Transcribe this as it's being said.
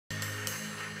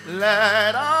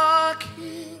Let our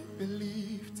King be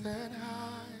lifted high.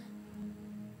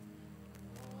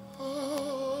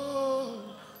 Oh,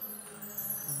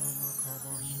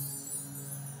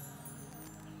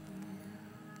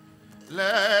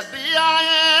 let the I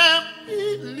am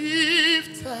be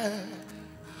lifted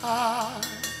high.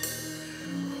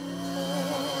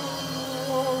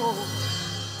 Oh,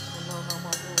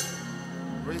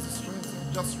 raise the strength,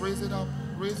 just raise it up,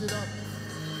 raise it up.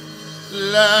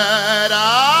 Let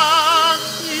our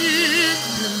King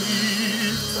be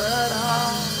lifted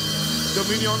high.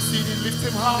 Dominion seated, lift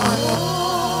him high.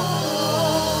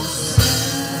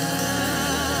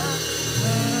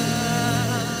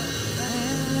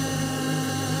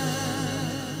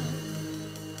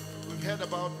 We've heard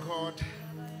about God,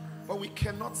 but we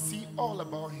cannot see all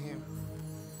about him.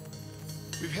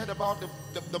 We've heard about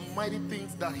the mighty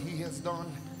things that he has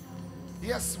done.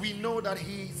 Yes, we know that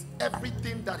he is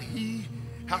everything that he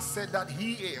has said that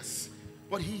he is,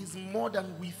 but he is more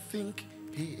than we think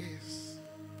he is.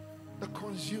 The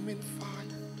consuming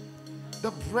fire,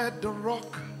 the bread, the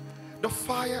rock, the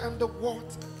fire and the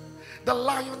water, the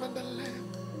lion and the lamb.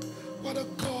 What a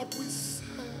God we serve.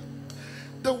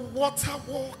 The water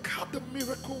walker, the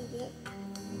miracle walker.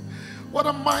 What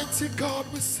a mighty God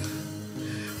we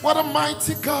serve. What a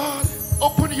mighty God.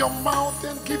 Open your mouth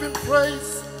and give him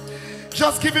praise.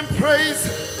 Just give him praise.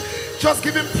 Just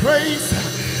give him praise.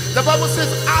 The Bible says,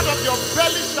 out of your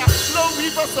belly shall flow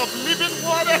rivers of living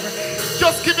water.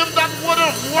 Just give him that water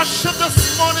of worship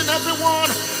this morning,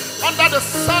 everyone. Under the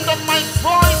sound of my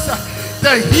voice,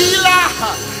 the healer,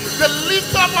 the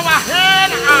lifter of our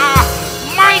head, our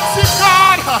mighty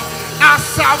God, our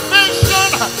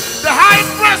salvation, the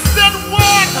high-breasted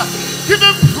one. Give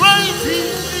him praise.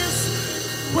 He is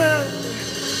worthy.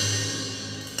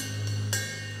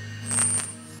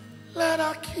 Let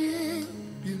our King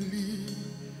be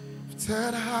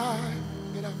lifted high.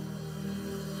 Get up.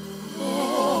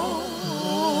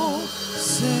 Oh,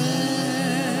 say,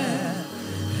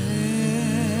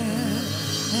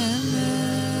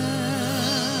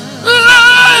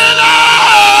 let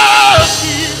our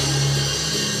King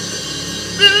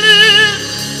be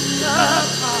lifted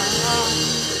high.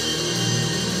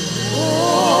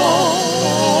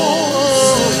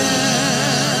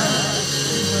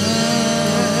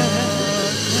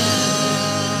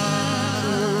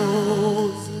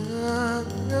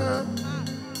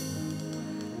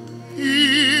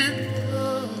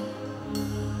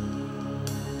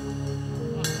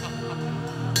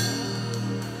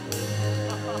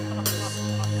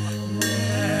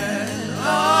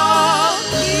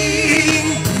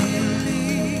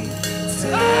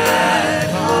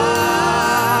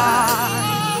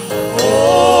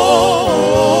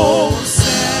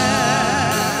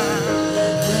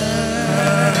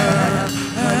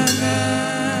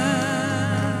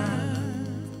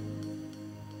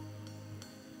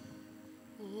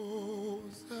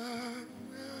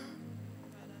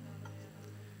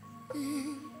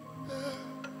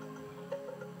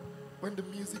 When the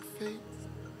music fades,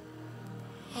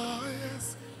 oh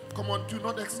yes, come on, do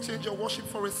not exchange your worship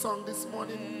for a song this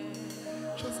morning.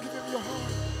 Just give him your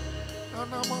heart.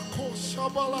 Anamako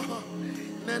shabalaha,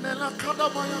 nenela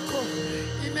kadamayako,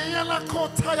 ineyalako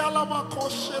tayalamako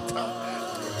sheta,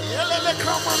 yelele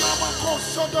kamanamako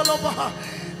shodolobaha.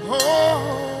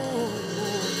 Oh,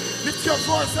 lift your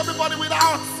voice, everybody,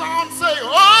 without sound, say, oh,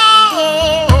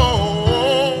 oh, oh,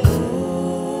 oh.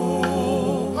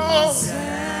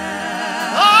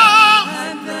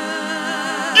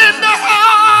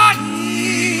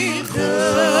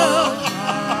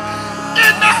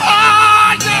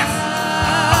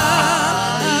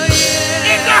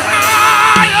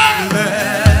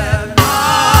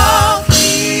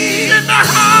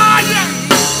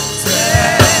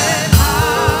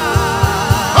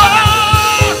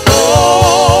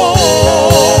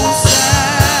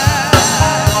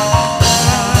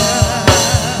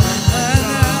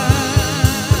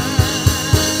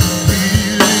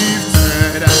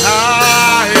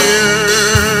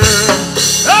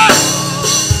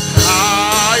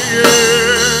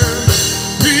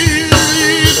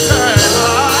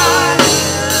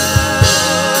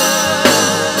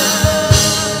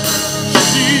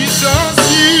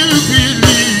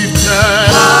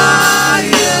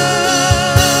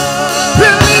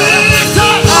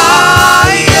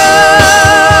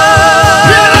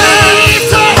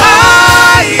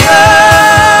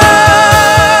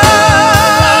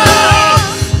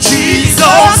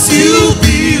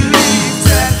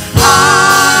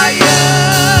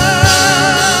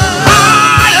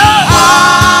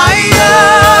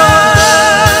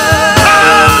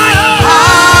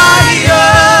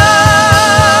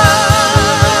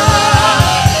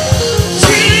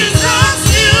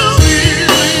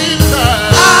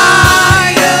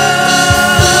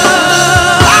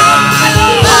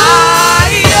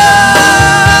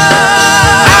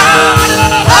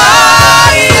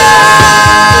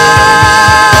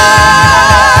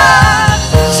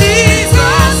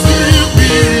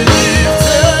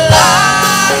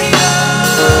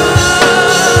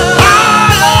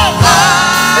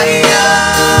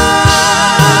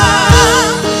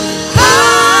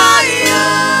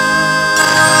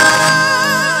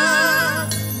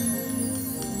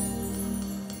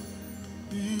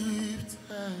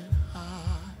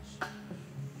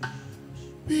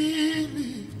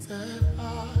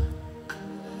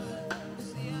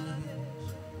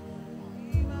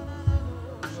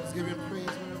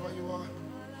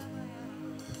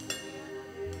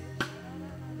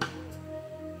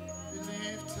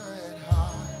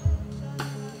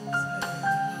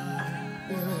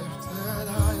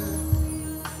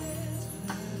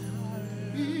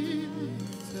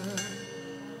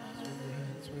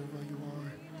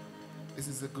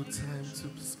 is a good time to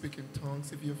speak in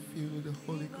tongues. If you feel the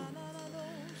Holy Ghost,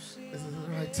 this is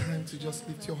the right time to just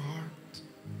lift your heart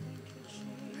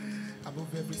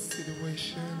above every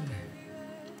situation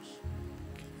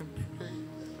and praise.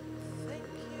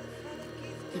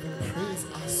 Give him praise.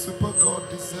 Our super God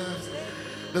deserves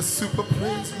the super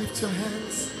praise. Lift your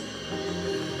hands.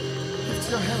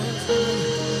 Lift your hands.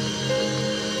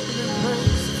 Give him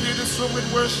praise. Fill this room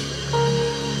with worship.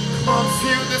 Come on,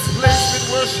 fill this place with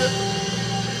worship.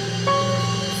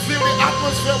 Fill the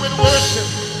atmosphere with worship.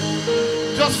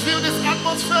 Just fill this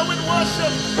atmosphere with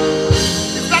worship.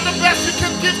 Is that the best you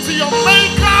can give to your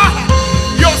Maker?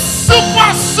 Your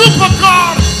super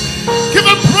God. Give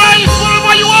him praise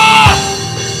wherever you are.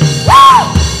 Woo!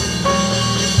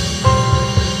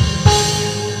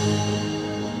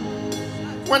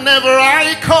 Whenever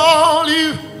I call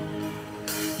you,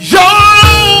 you're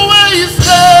always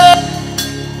there.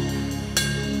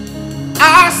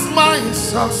 Ask my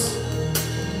sauce.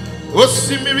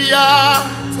 Osimiria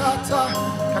Tata.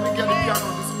 Can you get the piano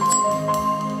on this place?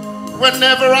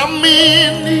 Whenever I'm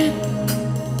in need,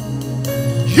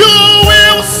 you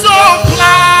will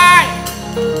supply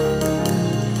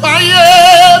my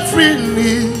every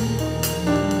need.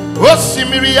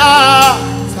 Osimiria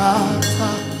Tata.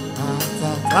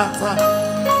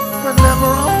 Whenever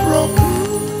I'm broken,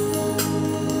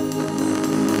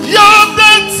 you're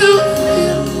there to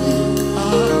heal me.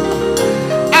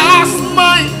 Ask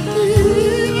my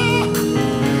healer.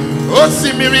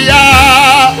 Osimiria.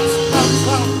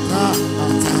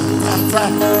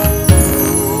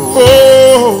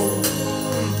 Oh,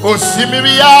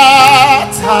 Osimiria.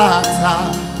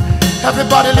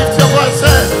 Everybody lift your voice.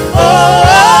 Oh,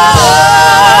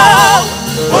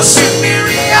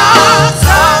 Osimiria.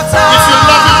 If you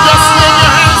love him, just wave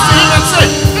your hands to him and say,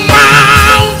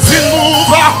 mountain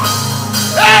mover.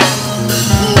 Hey.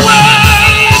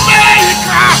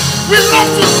 We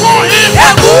love to call him.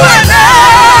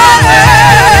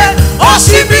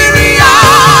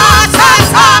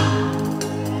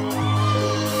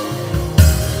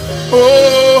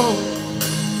 Oh,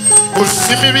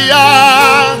 Osimiria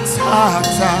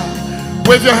Tata.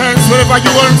 Wave your hands wherever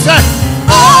you want to say.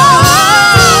 Oh,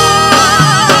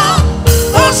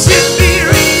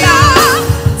 Osimiria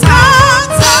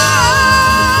Tata.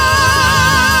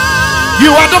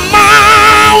 You are the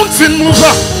mountain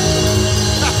mover.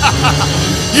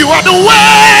 You are the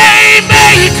way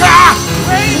maker.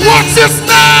 What's his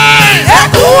name?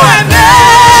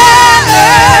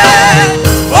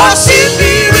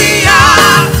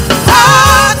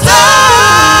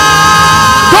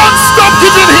 Don't stop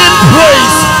giving him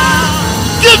praise.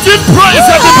 Give him praise,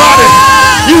 everybody.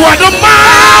 You are the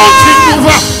mountain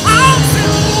mover.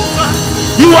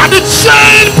 You are the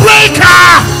chain breaker.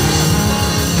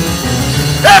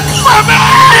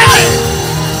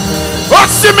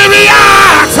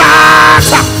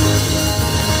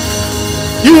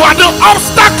 You are the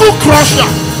obstacle crusher.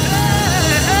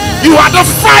 You are the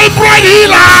fibroid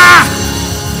healer.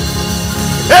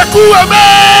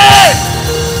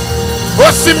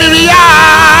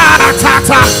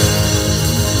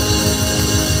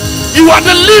 You are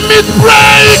the limit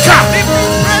breaker.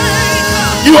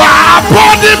 You are a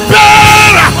body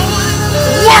bearer.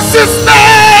 What's his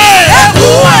name?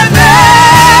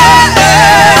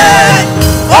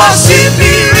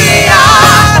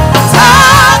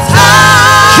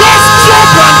 Just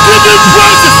jump and give him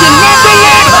praise if you love the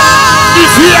Lord.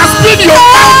 If he has been your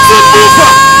mountain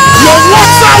mover, your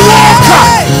water walker,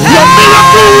 your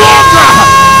miracle worker,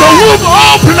 the womb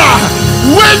opener,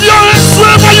 wave your hands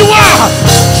wherever you are.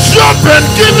 Jump and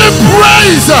give him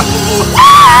praise.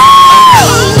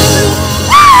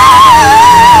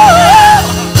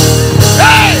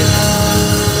 Hey!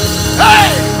 Hey!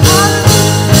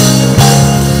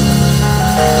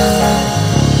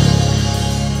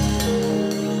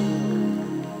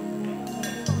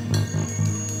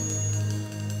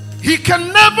 He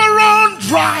can never run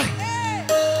dry.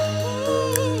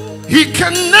 He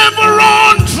can never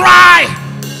run dry.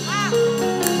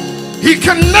 He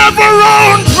can never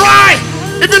run dry.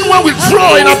 Even when we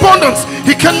draw in abundance,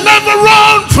 he can never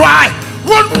run dry.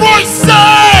 One voice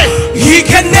say, he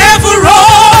can never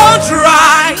run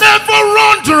dry. Never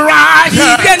run dry. He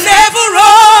can never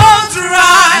run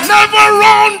dry. Never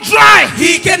run dry.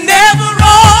 He can never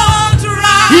run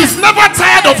dry. He's never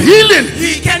tired of healing.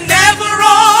 He can never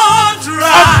run dry.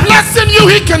 Of blessing you,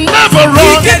 he can never run.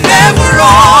 He can never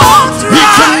run dry.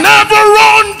 He can never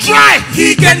run dry.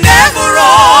 He can never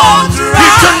run dry.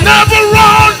 He can never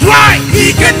run dry.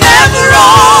 He can never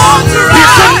run dry. He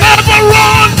can never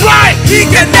run dry. He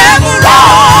can never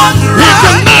run dry. He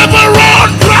can never run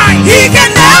dry. He can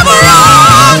never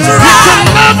run dry. He can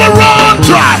never run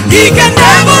dry.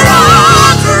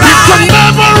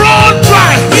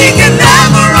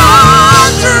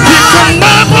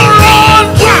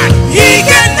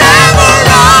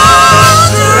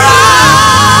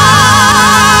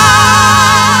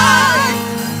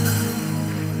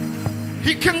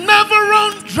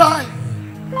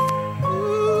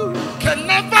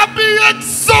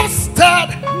 exhausted.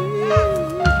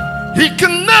 He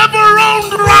can never run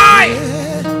dry.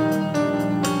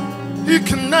 He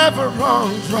can never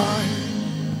run dry.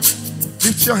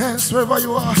 Lift your hands wherever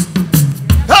you are.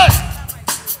 Hey,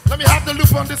 let me have the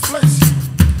loop on this place.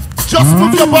 Just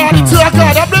move your body to our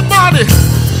God. Everybody.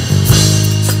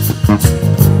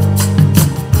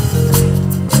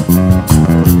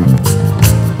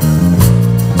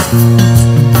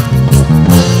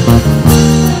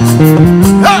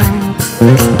 Hey.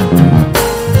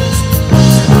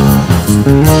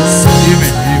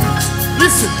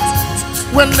 Listen,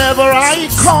 whenever I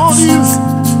call you,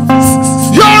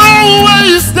 you're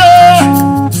always there.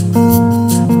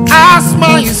 Ask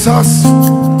my Jesus,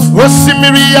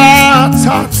 Osimiria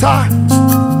Tata.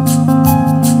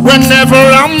 Whenever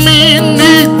I'm in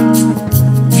need,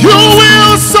 you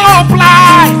will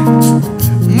supply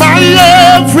my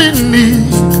every need.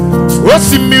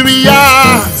 Osimiria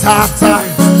Tata.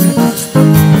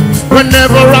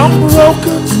 Whenever I'm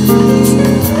broken,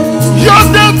 you're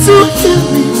there to heal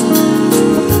me.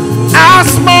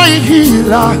 Ask my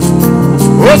healer,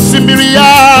 Osimiria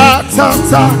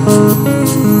Tata.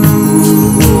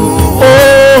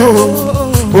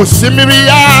 Oh,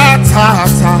 Osimiria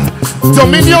Tata.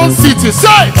 Dominion City,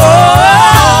 say.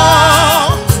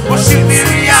 Oh,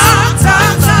 Osimiria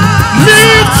Tata.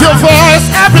 Lift your voice,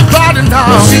 everybody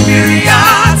now. Osimiria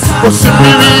Tata.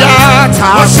 Osimiria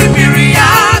Tata. Osimiria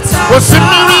Tata.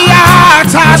 Osimiria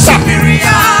Tata.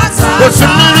 Osimiria Tata.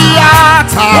 Osimiria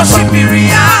Tata.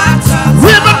 Osimiria Tata.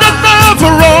 River that never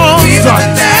runs River dry.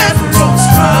 that never runs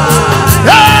dry.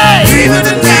 Hey! River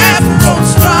that never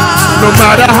runs dry. No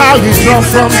matter how you draw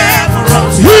from,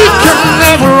 he can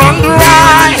never run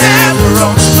dry.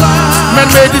 Men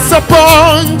may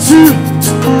disappoint you,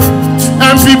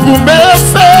 and people may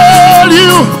fail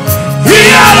you.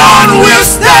 He alone will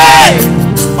stay.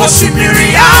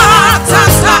 Osimiria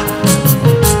Tata.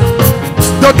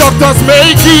 The doctors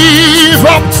may give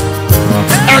up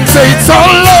and say it's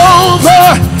all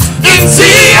over. In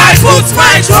thee I put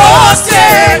my trust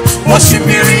in.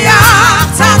 Osimiria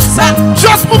Tata.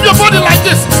 Just move your body like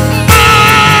this.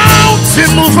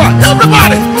 Mountain mover,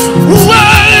 everybody.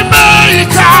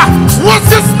 Waymaker, what's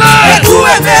his name?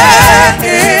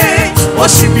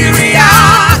 Osimiria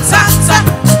Tata.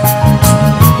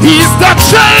 He's the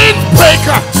chain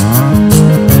breaker.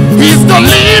 He's the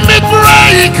limit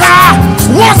breaker.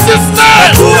 What's his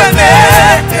name?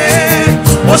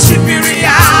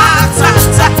 Osimiria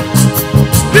Tata.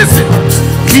 Listen,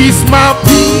 he's my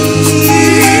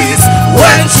peace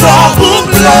When trouble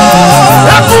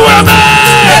blows.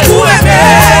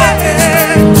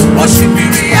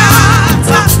 Osimiria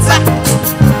Tata.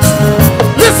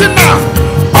 Listen now.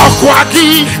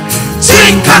 Okwagi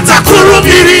Chinkata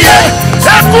Mirie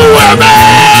Ekueme.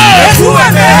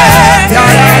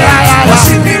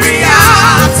 Osimiria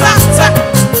Tata.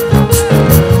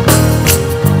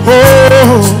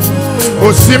 Oh,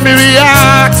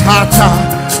 Osimiria Tata.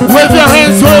 Wave your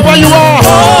hands wherever you are.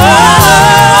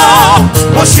 Oh,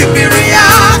 Osimiria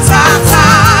Tata.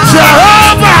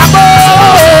 Jehovah,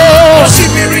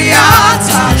 Osimiria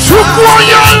Tata.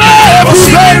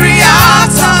 Osimiria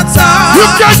Tata. You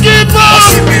can give up.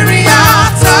 Osimiria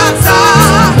Tata.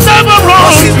 Never wrong.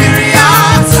 Osimiria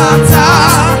Tata.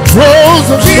 Rose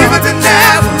of River Sharon. that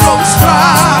never runs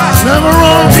dry. Never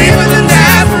wrong. River that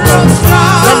never runs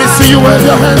dry. Let me see you wave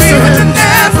your hands. River that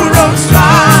never runs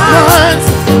dry.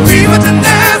 River that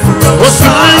never runs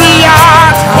dry.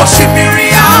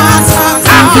 Osimiria Tata. Osimiria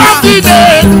Tata.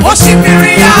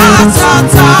 Osimiria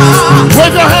Tata.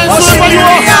 Wave your hands wherever you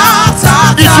are.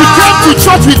 If you came to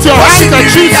church with your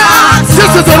handkerchief,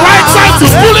 this is the right time to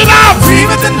pull it out. Pull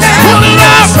it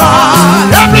out.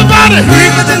 Everybody.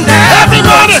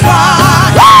 Everybody.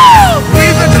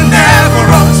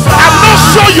 I'm not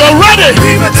sure you're ready.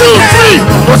 2, 3.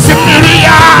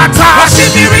 Osimiria Tata.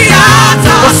 Osimiria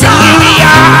Tata.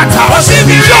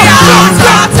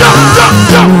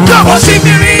 Jump.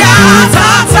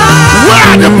 Where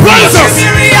are the praises?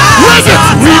 Where's it?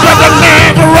 River that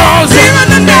never runs. River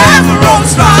that never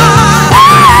runs dry.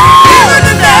 River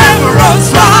that never runs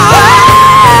dry.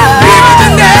 River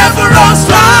that never runs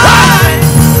dry.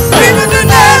 River that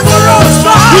never runs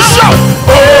dry. You shout.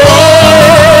 Oh.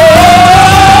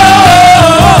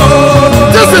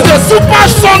 This is a Super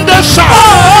Sunday shout.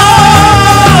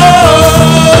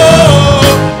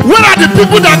 Where are the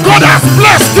people that God has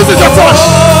blessed? This is your voice.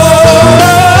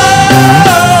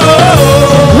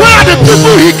 Where are the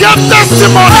people he gave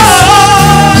testimonies?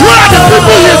 Where are the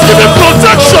people he is giving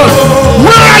protection?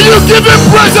 Where are you giving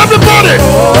praise, everybody?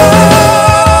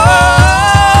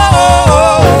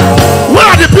 Where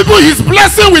are the people he's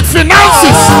blessing with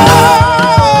finances?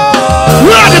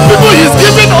 Where are the people he's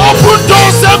giving open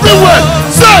doors everywhere?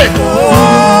 Say,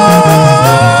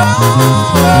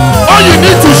 all you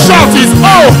need to shout is,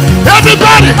 oh,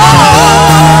 everybody.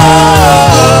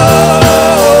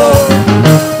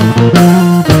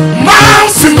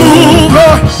 Mountain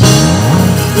mover,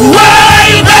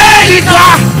 way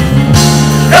maker.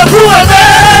 Are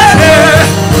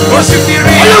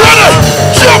you ready?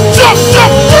 Jump, jump,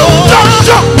 jump, jump, jump,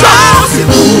 jump, Mountain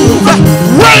mover,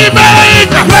 way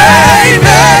maker.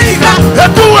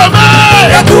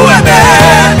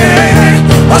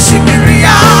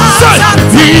 Say,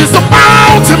 he's the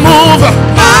mountain mover.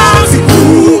 mountain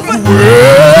mover,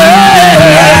 Way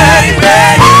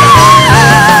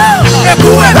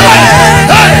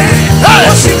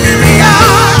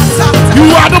you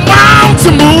are the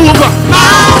mountain mover.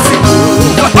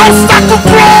 Obstacle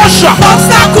crusher.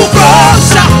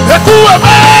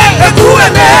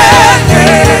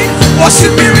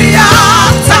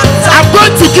 I'm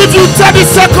going to give you 30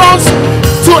 seconds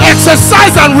to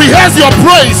exercise and rehearse your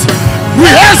praise.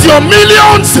 Rehearse your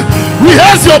millions.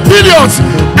 Rehearse your billions.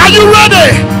 Are you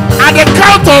ready? At the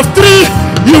count of 3,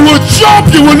 you will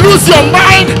jump. You will lose your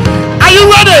mind. Are you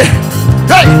ready?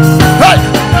 Hey, hey,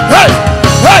 hey,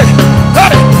 hey, hey,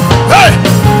 hey,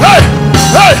 hey,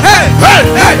 hey, hey,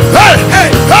 hey, hey,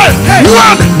 hey, hey.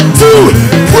 1, 2,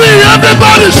 3,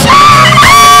 everybody shout!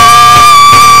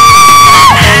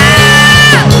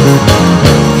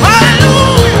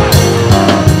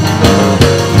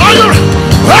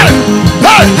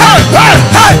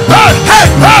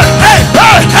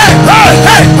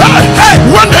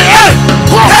 When the air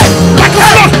goes like a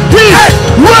flood, he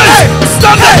raised,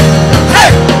 standing.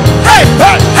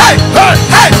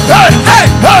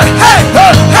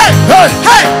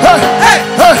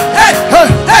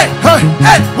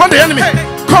 When the enemy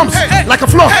comes like a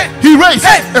flood, he raised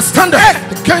a standard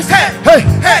against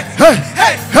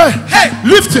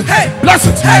lifting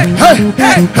blessings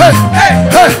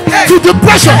to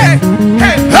depression.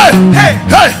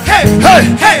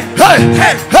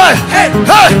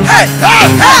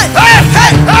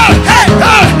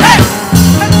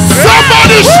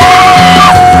 Somebody shout!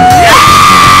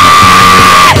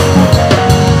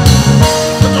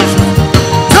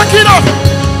 Take it up!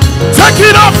 Take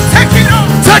it up! Take it up!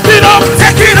 Take it up!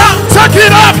 Take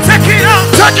it up! Take it up!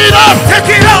 Take it up! Take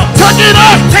it up! Take it up! Take it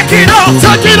up!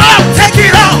 Take it up! Take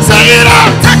it up! Take it up!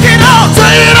 Take it up!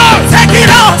 Take it up! Take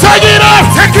it up! Take it up! Take it up!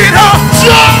 Take it up!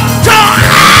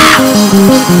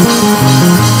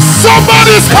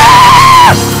 Somebody's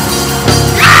called!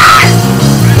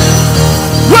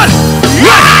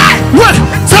 What?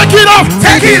 Take it up!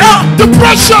 Take it up!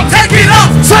 Depression! Take it up!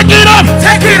 Take it up!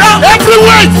 Take it up! Every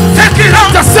weight! Take it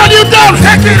up! To send you down!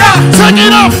 Take it up! Take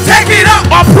it up! Take it up!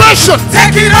 Oppression!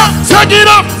 Take it up! Take it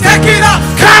up! Take it up!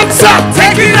 Cancer!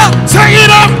 Take it up! Take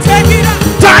it up! Take it up!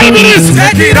 Diabetes!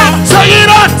 Take it up! Take it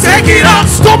up! Take it up!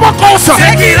 Stomach ulcer!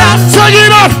 Take it up! Take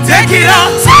it up! Take it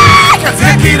up!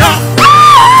 Take it up!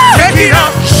 Take it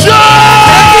up!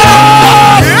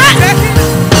 Shout!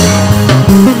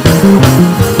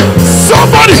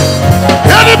 Somebody!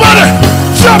 Anybody!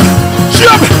 Jump!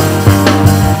 Jump!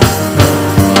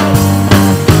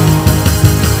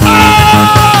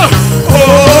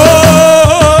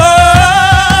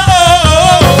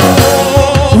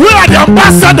 Where are the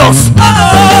ambassadors?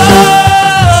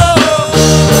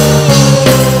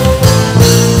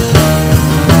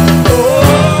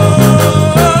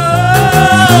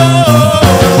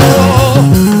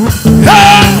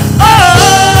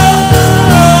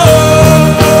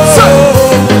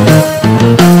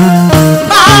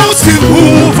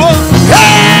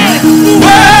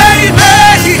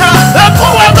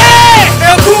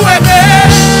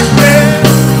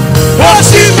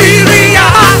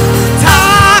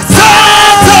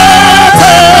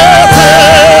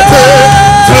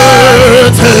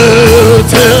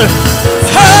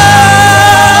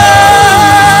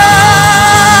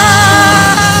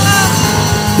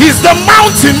 He's the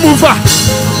mountain mover.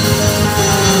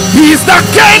 He's the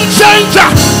game changer.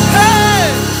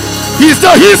 He's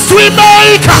the history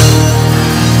maker.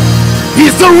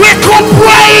 He's the record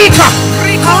breaker.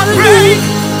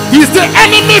 He's the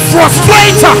enemy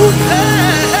frustrator.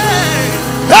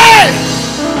 Hey!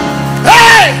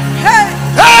 Hey!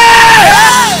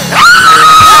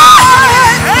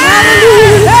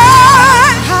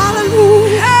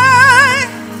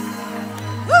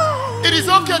 It is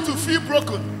okay to feel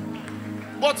broken,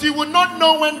 but you will not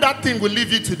know when that thing will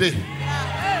leave you today.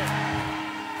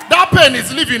 That pain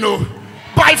is leaving, oh,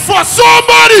 by force.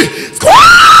 Somebody!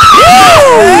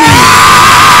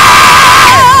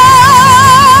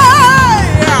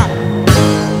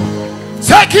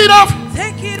 Take it off.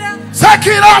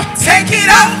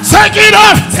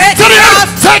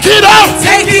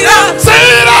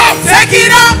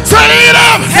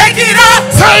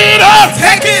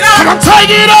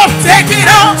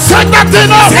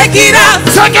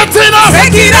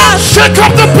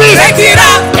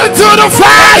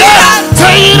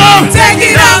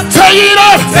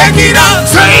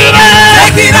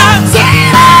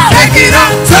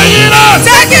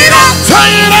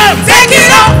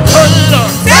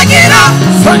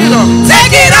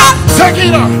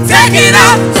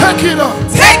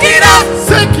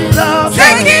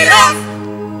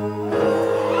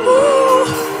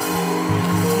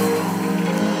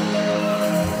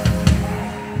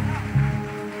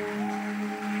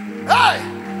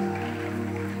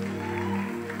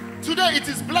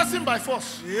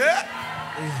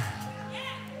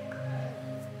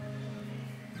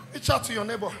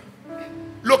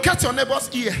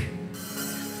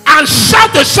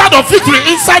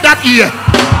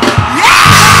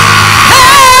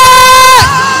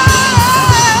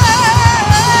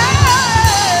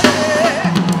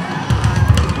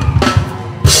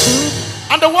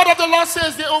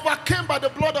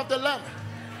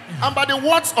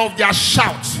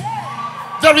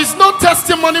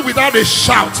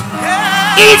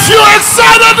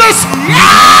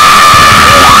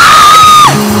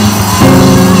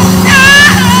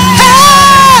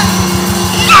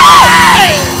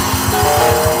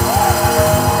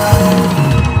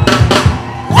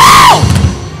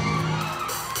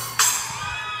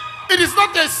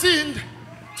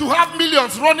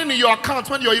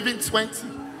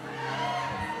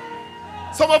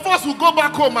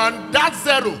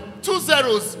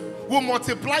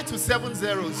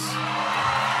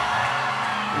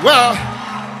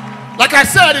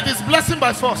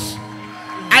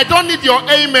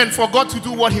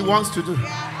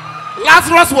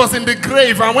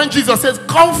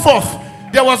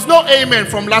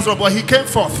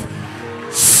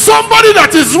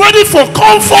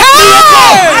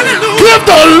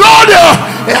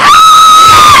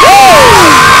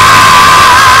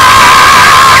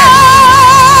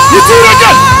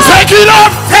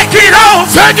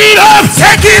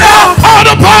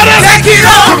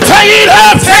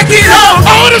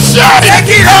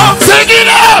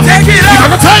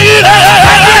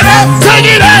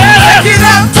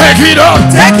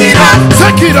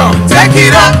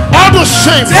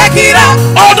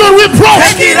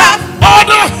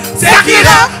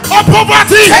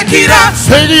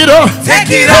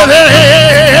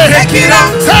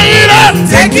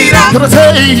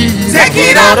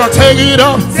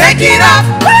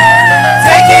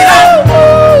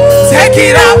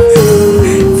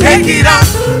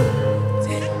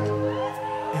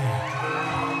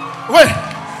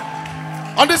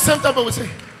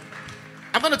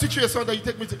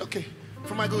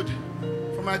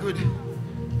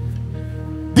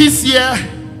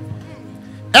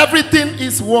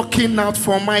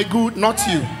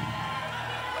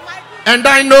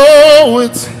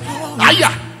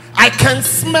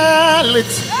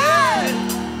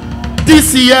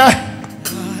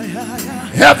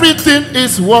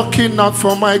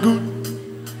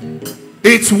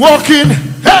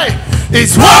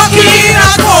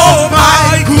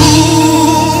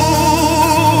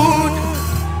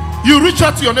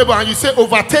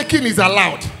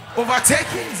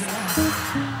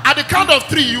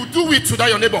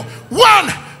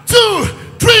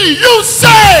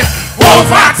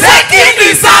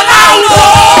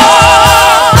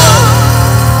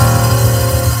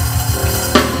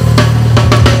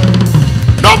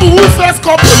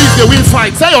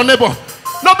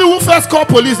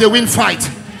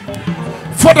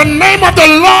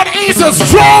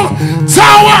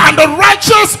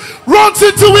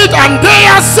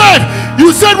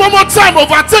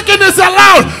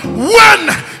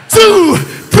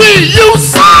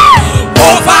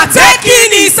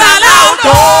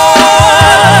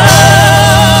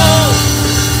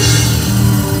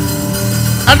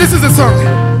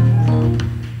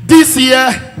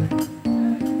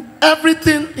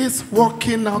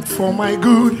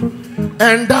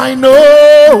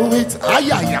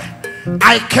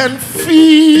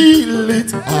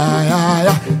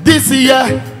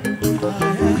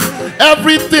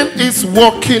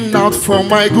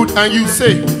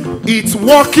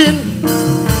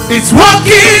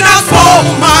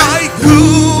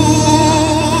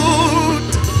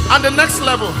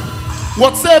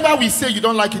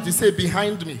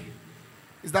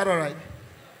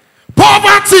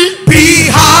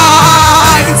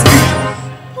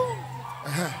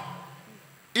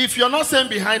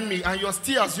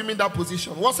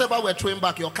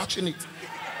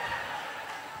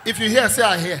 If you hear, say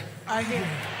I hear. I hear.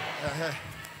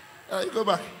 You go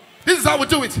back. This is how we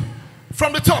do it.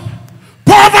 From the top.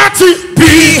 Poverty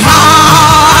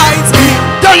Behind me.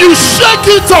 Then you shake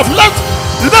it off. Let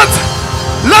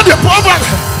the poverty.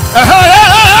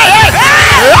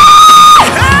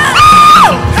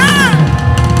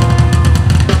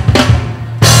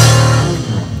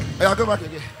 Go back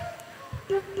again.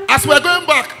 As we're going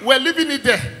back, we're leaving it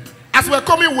there. As we're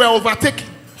coming, we're overtaking.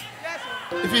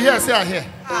 If you hear, say I hear.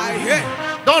 I hear.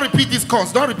 Don't repeat this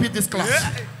course. Don't repeat this class.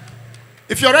 Yeah.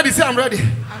 If you're ready, say I'm ready.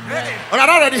 I'm ready. Or I'm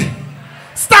not ready.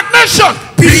 Stagnation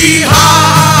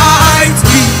behind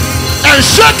me. And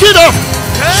shake it off.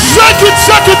 Shake it,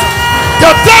 shake it.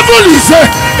 The devil is a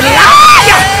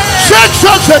liar. Shake,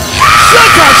 shake, shake.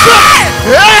 Shake and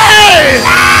shake. Hey!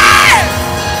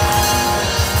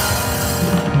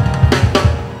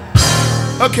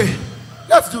 Okay,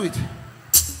 let's do it.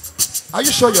 Are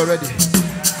you sure you're ready?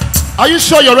 Are you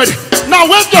sure you're ready? Now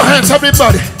wave your hands,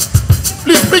 everybody.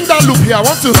 Please bring that loop here. I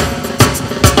want to.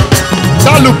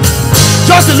 That loop.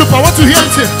 Just the loop. I want to hear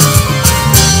it here.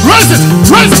 Raise it,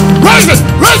 raise it, raise it,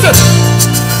 raise it.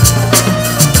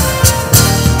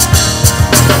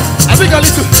 I think I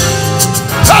need to.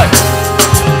 Hey,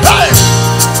 hey,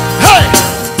 hey.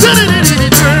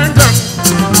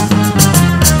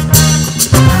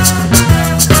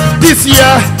 This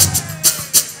year,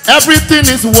 everything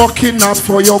is working out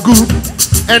for your good,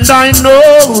 and I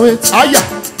know it.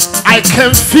 I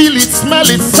can feel it, smell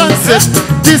it, sense it.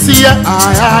 This year,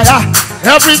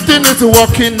 everything is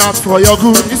working out for your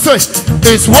good. It's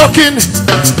working.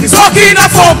 It's working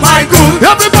out for my good.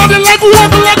 Everybody, level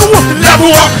up, level up, level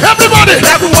up. Everybody,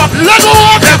 level up, level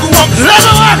up, level up,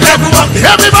 level up, level up.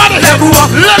 Everybody, level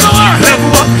up, level up,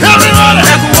 level up. Everybody,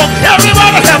 level up,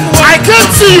 everybody, level up. I can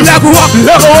see you. Level up,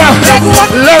 level up, level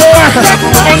up, level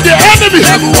up. On the enemy,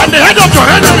 on the head of your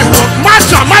enemy.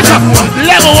 March up, march up.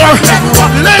 Level up, level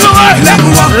up, level up,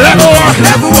 level up,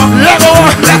 level up, level up,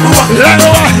 level up, level up,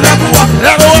 level up, level up,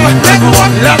 level up, level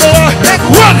up, level up.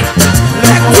 1,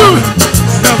 2,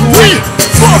 3,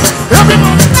 4.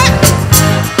 Everybody.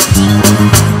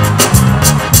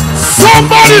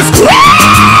 Somebody's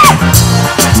crying.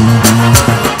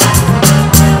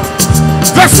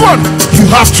 Verse 1. You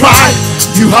have tried,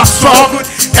 you have struggled,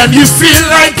 and you feel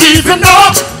like giving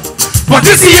up. But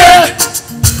this year,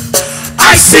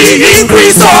 I see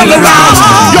increase all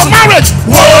around. Your marriage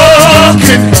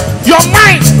working. Your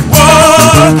mind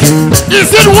working. Is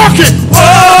it working?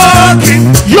 Working.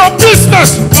 Your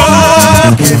business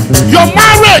working. Your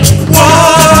marriage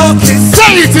working.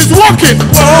 Say it is working.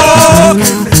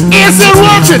 Working. Is it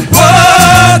working?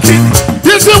 Working.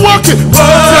 Is it working?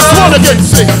 Just one again.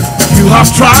 Say, you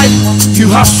have tried, you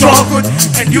have struggled,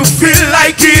 and you feel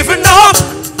like giving up.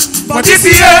 But this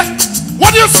year,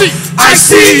 what do you see? I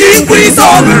see increase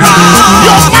all around.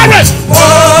 Your marriage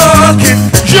working.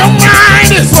 Your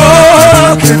mind is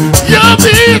working. Your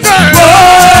business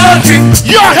working.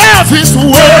 Your health is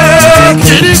working.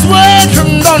 It is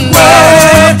working on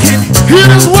working. It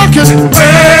is working.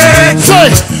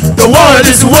 Say, the world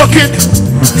is working.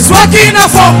 It's working out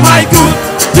for my good.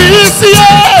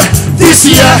 This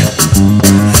year,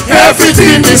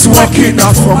 everything is working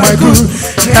out for my good.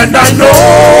 And I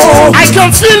know I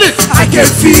can feel it. I can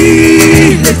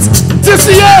feel it. This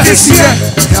year,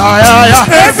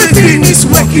 everything is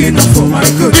working out for my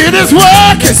good. It is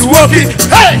working. It's working.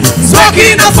 Hey, it's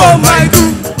working out for my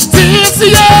good. This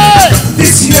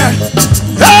year,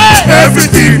 hey,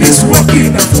 everything is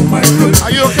working out for my good.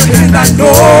 Are you okay? And I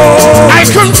know I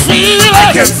can feel it.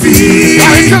 I can feel.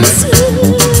 I can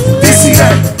feel. This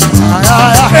year,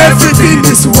 everything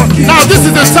is working. Now this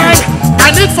is the time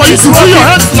I need for you to do your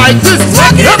hands like this.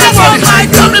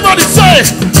 Everybody say,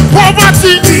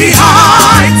 poverty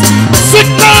behind,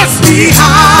 sickness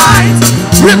behind,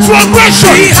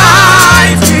 retrogression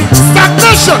behind,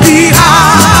 stagnation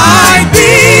behind,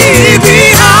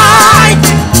 behind.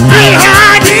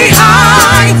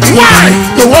 Why?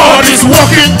 The world is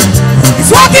working. It's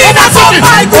working out for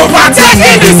my good.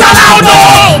 Overtaking is allowed.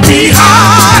 Oh,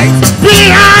 behind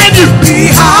you,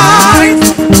 behind,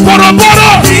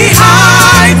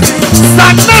 behind,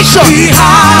 stagnation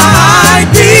behind,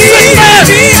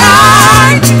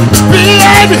 behind.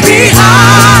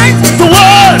 The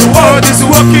world is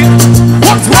working.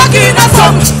 What's working out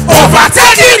for me?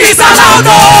 Overtaking is allowed.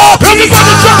 Oh,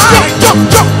 everybody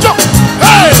jump.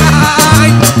 Hey,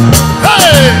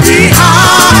 hey,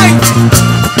 behind,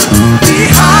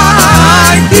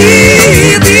 behind.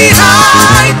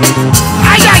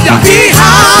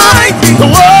 The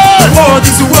world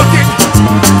is working.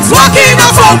 It's working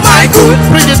out for my good.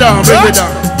 Bring it down, bring it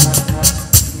down.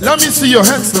 Let me see your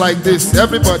hands like this,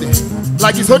 everybody.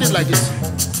 Like this, hold it like this.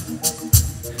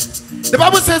 The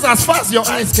Bible says, as far as your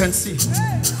eyes can see,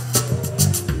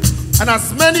 and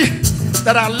as many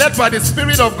that are led by the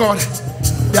Spirit of God,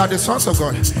 they are the sons of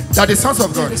God. They are the sons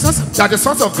of God. They are the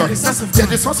sons of God. They are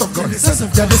the sons of God.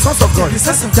 They are the sons of God.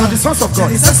 They are the sons of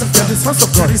God. They are the sons of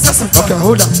God. Okay,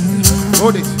 hold on.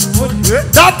 Hold it.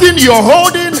 That thing you're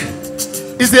holding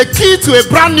is a key to a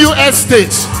brand new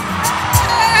estate.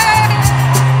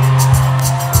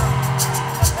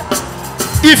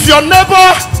 If your neighbor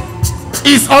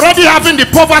is already having the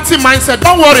poverty mindset,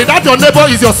 don't worry, that your neighbor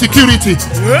is your security.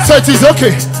 So it is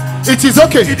okay. It is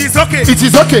okay. It is okay. It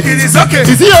is okay. It is okay.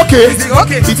 Is he okay? Is he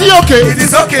okay? Is he okay? It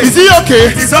is okay. Is he okay?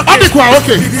 It is okay.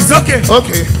 Okay. It is okay.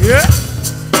 Okay. Yeah.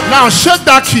 Now shake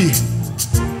that key.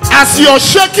 As you're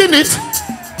shaking it,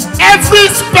 every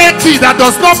spare key that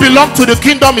does not belong to the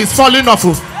kingdom is falling off.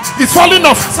 It's falling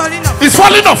off. It's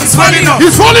falling off. It's falling off.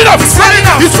 It's falling off. It's falling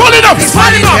off. It's falling off. It's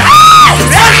falling off.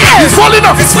 It's falling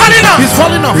off. It's falling off. It's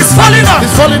falling off. It's falling off.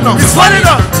 It's falling off. It's falling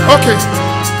off. Okay.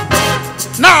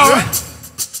 Now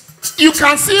you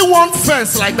can see one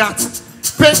fence like that,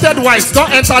 painted white. Don't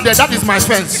enter there. That is my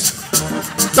fence.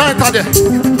 Don't enter there.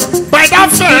 By that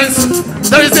fence,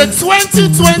 there is a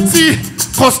 2020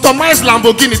 customized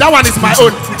Lamborghini. That one is my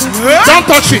own. Don't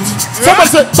touch it. Somebody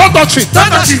say, don't touch it. Don't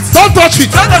touch it. Don't touch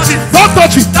it. Don't touch it. Don't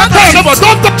touch it.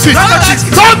 Don't touch it.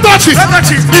 Don't touch it. Don't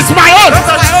touch it. It's my own.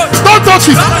 Don't touch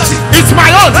it. It's my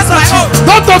own.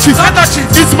 Don't touch it.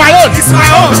 It's my own. It's my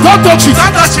own. Don't touch it.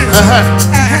 Don't touch it.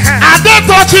 Are they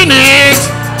touching it?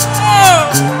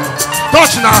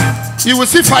 Touch now. You will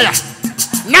see fire.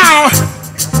 Now,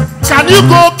 can you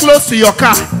go close to your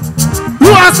car?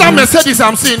 Who has that Mercedes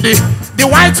I'm seeing? The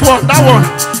white one, that one.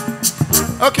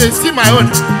 Okay, see my own.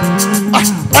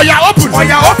 Oh, you're open. Oh,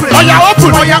 you're open. Oh, you're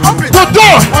open. Oh, you're open. The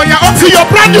door. Oh, you're open. To your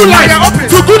brand new life. Oh,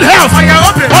 to good health. Oh, you're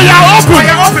open. Oh, you're open. Oh,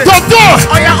 you're open. The door.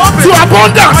 Oh, you're open. To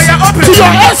abundance. Oh, you're open. To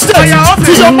your estate. Oh, you're open.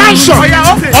 To your mansion. Oh, you're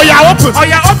open. Oh, you're open. Oh,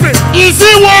 you're open. Is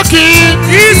he working?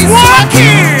 He's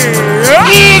working.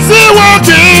 Is he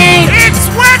working? It's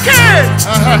working.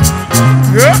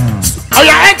 Oh,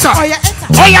 you enter. Oh, you enter.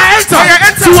 Oh, you enter. Oh, you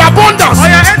enter. To abundance. Oh,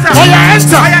 you enter. Oh, you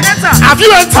enter. Oh, you enter. Have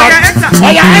you entered? Oh,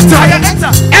 you enter. Oh, you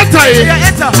enter. Enter. Oh, you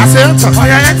enter. I say enter. Oh,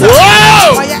 you enter.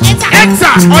 Whoa. Oh, you enter.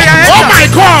 Enter. Oh, you enter. Oh my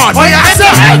God. Oh, you enter. I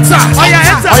say enter. Oh, you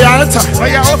enter. Oh, you enter.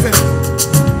 Oh, you open.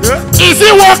 Is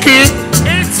it working?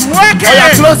 It's working. Oh,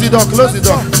 yeah, close the door. Close the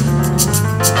door.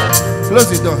 Close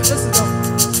the door.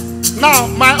 Now,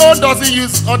 my own doesn't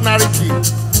use ordinary key.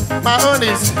 My own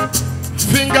is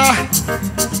finger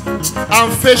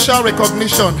and facial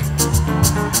recognition.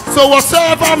 So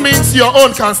whatever means your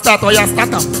own can start, or you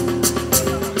start up.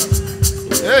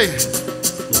 Hey,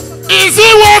 is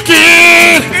it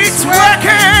working? It's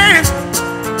working.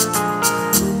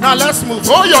 Now let's move.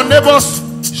 Hold your neighbor's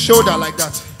shoulder like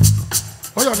that.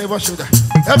 Hold your neighbor's shoulder.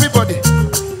 Everybody,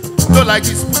 go like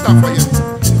this. Put that for you.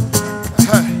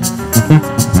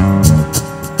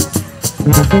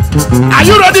 Are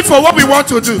you ready for what we want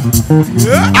to do?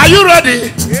 Yeah. Are you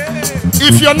ready? Yeah.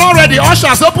 If you're not ready,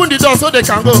 ushers, open the door so they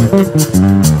can go.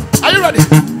 Are you ready?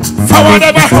 Forward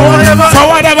ever, forward ever,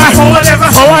 forward ever, forward ever,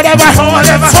 forward ever, forward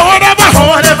ever, forward ever,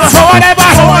 forward ever, forward ever,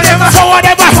 forward ever, forward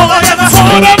ever, forward ever,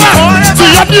 forward ever, to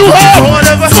your new home. Forward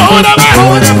ever, forward ever,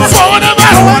 forward ever, forward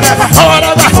ever, forward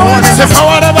ever, forward ever, say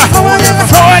forward ever, forward ever,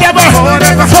 forward ever,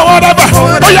 forward ever,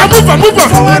 forward ever. Oh yeah, move on, move on.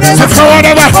 Say forward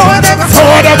ever, forward ever,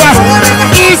 forward ever.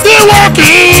 Is it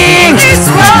working? It's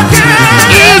working.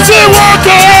 Is it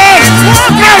working?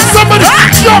 Now somebody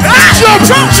jump, jump,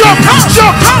 jump, jump,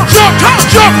 jump, jump,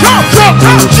 jump, jump, jump,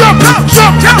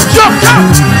 jump, jump, jump,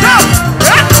 jump.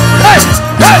 Hey,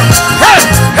 hey, hey,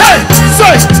 hey.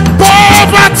 Say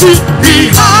poverty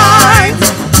behind,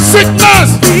 sickness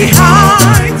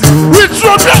behind,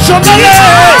 retrogression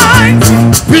behind,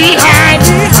 behind,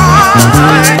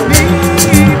 behind me,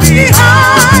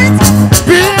 behind,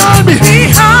 behind me,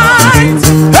 behind.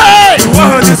 Hey, the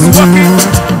world is working.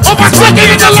 Overtaking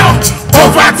is allowed.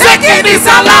 Overtaking is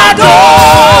allowed. Oh.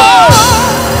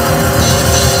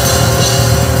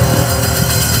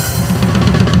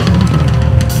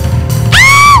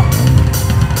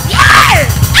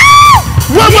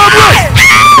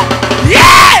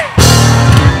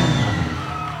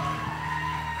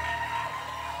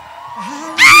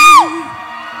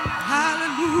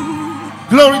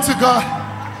 Glory to God.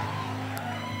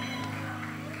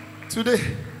 Today,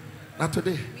 not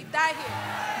today. We die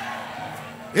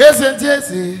here. Yes.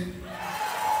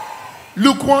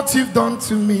 Look what you've done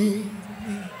to me.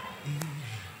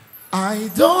 I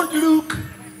don't look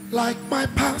like my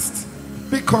past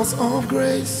because of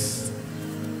grace.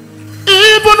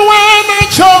 Even when I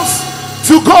chose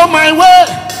to go my way,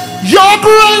 Your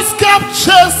grace kept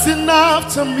chasing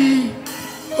after me.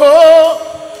 Oh,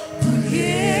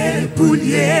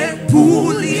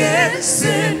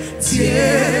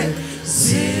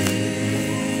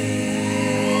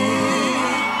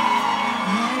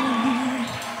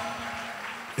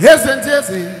 isn't it?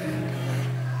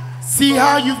 See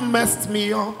how you've messed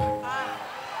me up.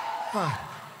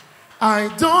 I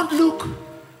don't look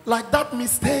like that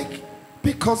mistake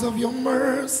because of your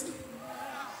mercy.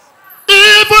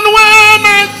 Even when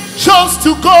I chose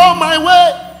to go my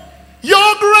way,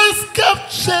 your grace kept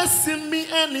chasing me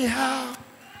anyhow.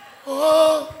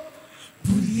 Oh,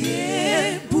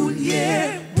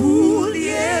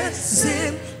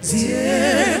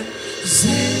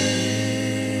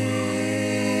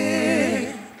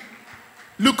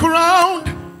 look around.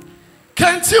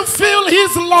 Can't you feel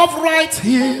his love right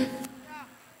here?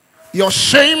 Your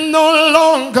shame no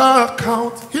longer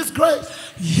counts. His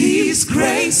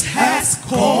grace has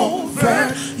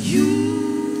covered you.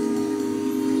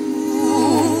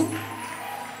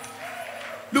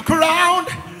 Look around.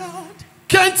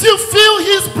 Can't you feel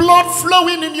his blood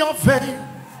flowing in your vein?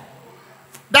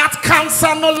 That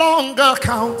cancer no longer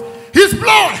counts. His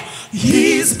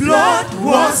blood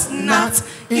was not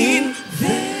in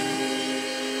vain.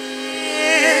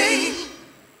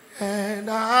 And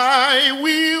I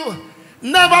will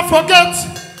never forget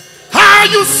how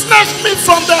you snatched me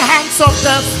from the hands of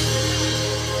death.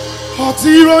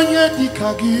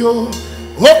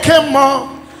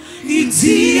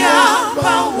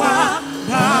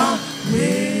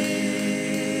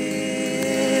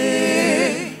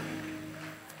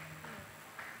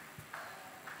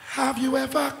 Have you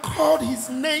ever called his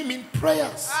name in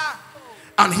prayers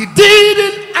and he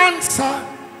didn't answer?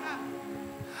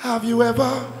 Have you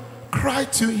ever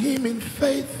cried to him in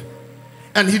faith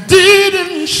and he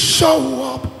didn't show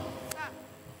up?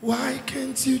 Why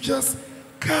can't you just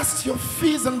cast your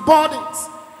fears and burdens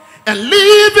and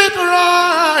leave it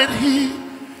right here?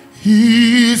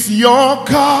 He's your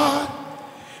God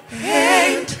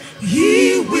and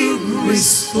he will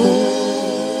restore.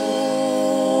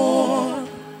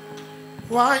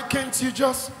 Why can't you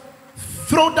just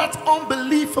throw that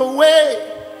unbelief away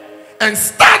and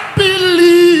start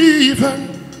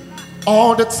believing?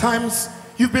 All the times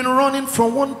you've been running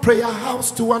from one prayer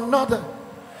house to another,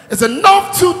 it's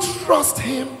enough to trust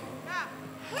him.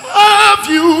 Have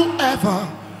you ever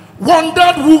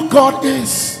wondered who God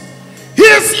is?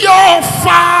 He's your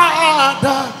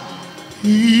Father.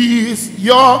 He's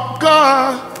your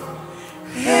God.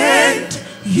 And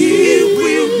he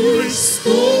will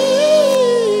restore.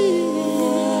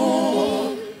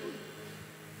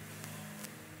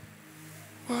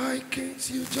 Why can't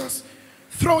you just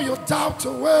throw your doubt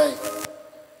away?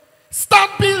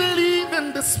 Start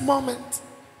believing this moment.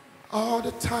 All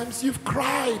the times you've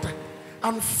cried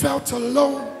and felt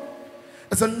alone,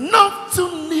 it's enough to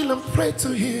kneel and pray to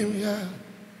him. Yeah.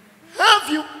 Have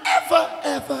you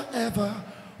ever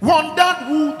wondered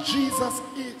who Jesus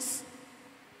is?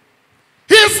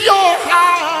 He's your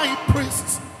high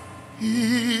priest.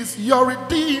 He's your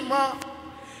redeemer.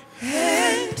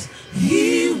 And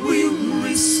he will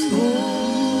restore.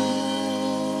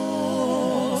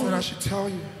 So I should tell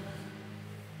you,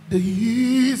 the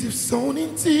years you've sown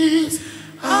in tears,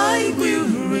 I will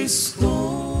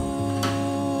restore.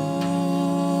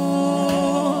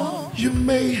 You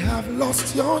may have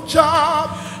lost your job,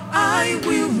 I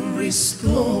will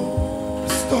restore.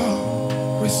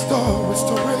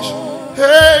 Restoration.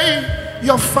 Hey,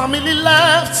 your family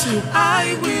left you,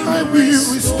 I will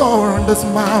restore on this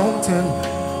mountain.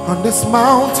 On this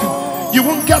mountain, you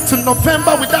won't get to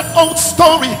November with that old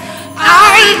story.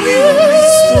 I will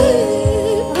restore.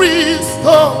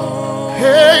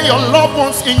 Hey, your loved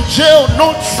ones in jail,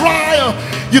 no trial.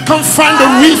 You can't find the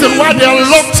reason why they are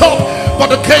locked up, but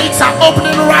the gates are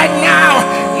opening right now.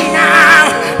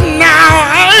 Now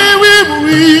I will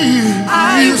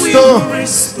restore.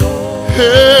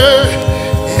 Hey,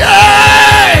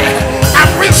 yeah,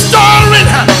 I'm restoring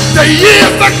the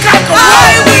years that got away.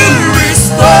 I will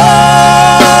restore.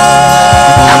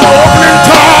 I'm opening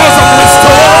doors, I'm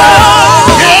restoring.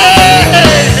 Yeah,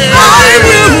 I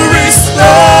will restore.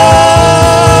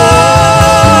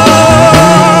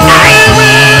 I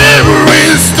will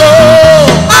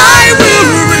restore. I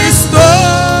will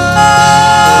restore.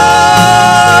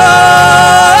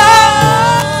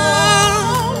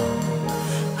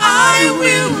 I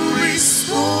will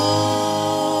restore.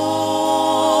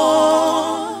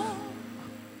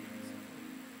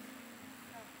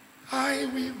 I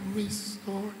will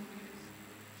restore.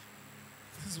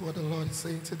 This is what the Lord is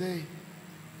saying today.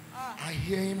 I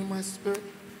hear him in my spirit.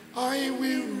 I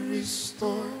will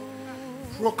restore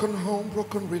broken home,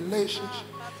 broken relationship.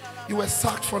 You were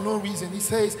sacked for no reason. He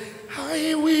says,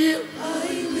 I will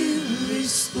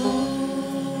restore.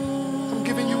 I'm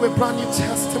giving you a brand new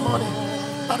testimony.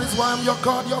 That is why I'm your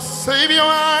God, your Savior.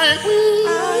 I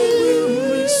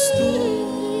will restore.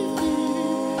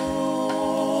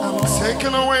 I'm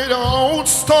taking away the old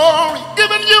story,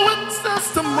 giving you a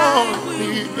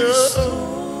testimony.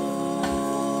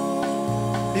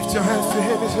 Lift your hands to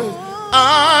heaven and say,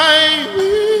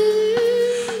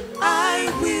 I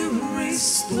will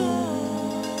restore.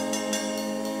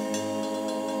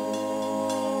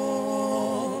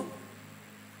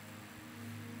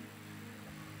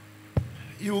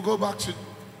 You will go back to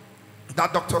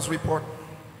that doctor's report.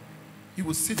 You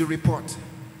will see the report.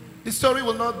 The story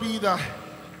will not be that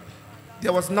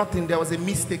there was nothing, there was a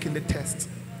mistake in the test.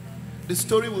 The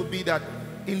story will be that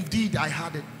indeed I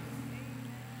had it.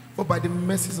 But by the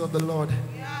mercies of the Lord,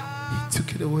 He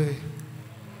took it away.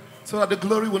 So that the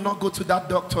glory will not go to that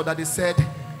doctor that he said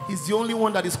he's the only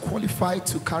one that is qualified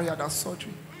to carry out that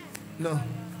surgery. No.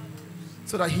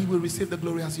 So that He will receive the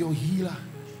glory as your healer.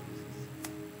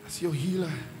 As your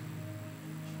healer.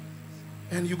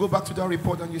 And you go back to that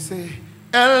report and you say,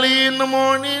 early in the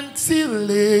morning till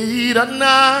late at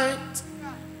night,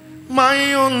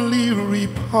 my only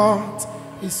report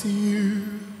is you.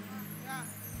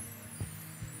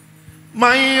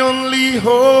 My only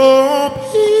hope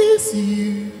is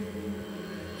you.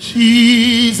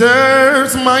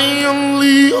 Jesus, my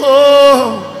only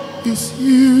hope is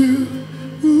you,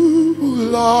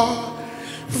 Lord.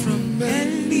 From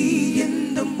early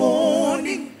in the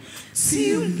morning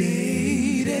till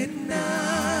late at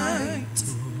night,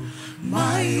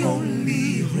 my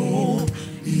only hope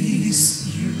is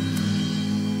you.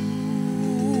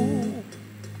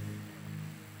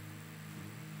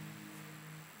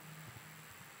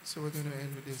 So we're going to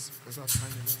end with this because our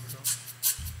time is up.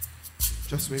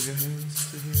 Just wave your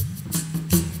hands to Him.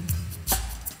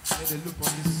 Let them look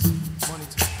on this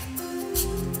monitor.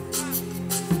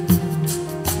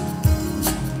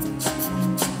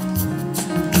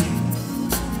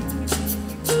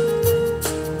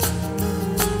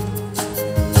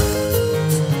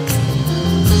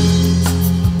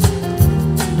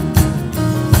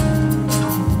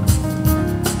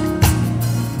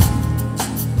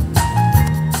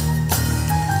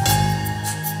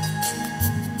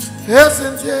 Yes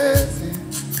and yes,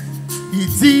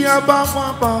 it's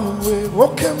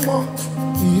okay more.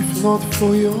 If not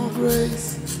for your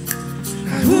grace,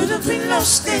 I would have been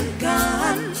lost and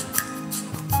gone.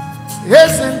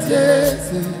 Yes and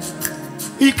yes,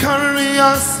 He carry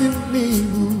us in me.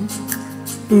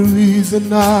 The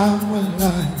reason I'm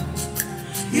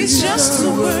alive is just to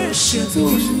worship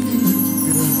you.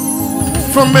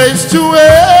 From age to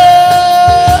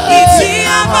age,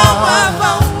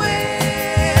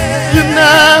 you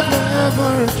never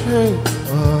ever change.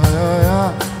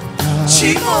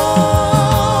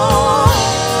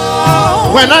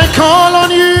 When I call on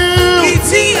you,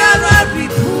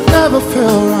 never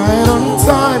fell right on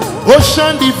time.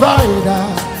 Ocean divider,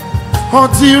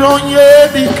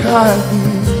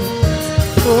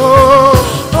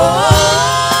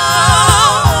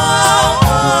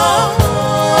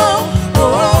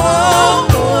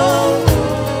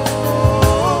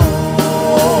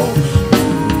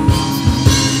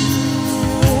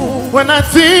 when I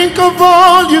think of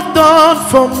all you've done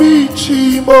for me,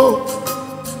 Chimo,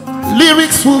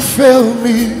 lyrics will fail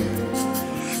me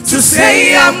to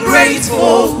say I'm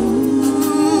grateful.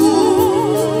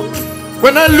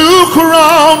 When I look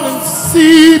around and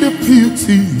see the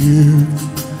beauty here,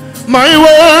 my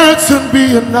words won't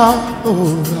be enough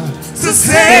to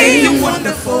say you're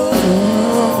wonderful.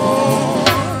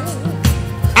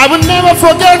 I will never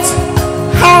forget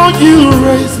how you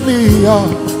raised me up.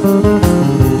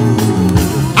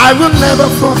 I will never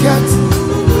forget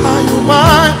how you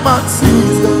wipe my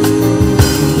tears.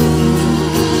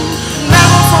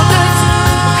 Never forget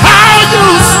how you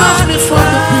snatched me from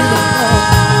the pit of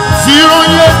hell. Zero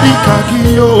year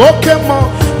bikagiyo, okay mo.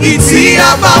 Iti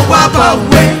abawa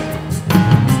way.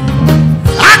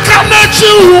 I can let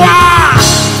you out.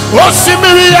 Oh,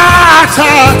 Similia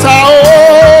tata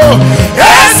oh.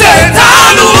 Ese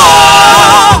talu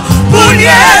oh.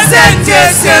 Punyese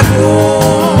jesebu.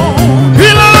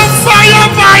 Pillar of fire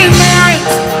by night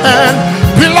and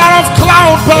pillar of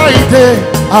cloud by day.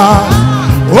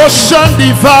 Ocean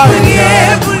divine.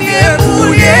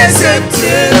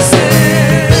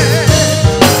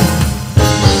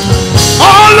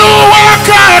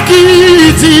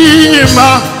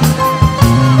 Oluwakakitima.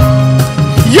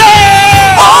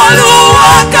 Yeah.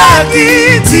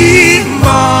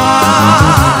 Oluwakakitima.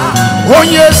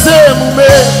 Onye se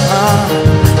mume.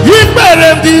 Ibere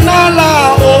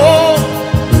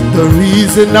The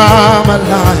reason I'm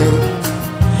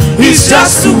alive is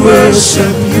just to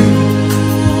worship you.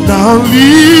 Now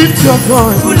lift your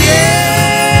voice.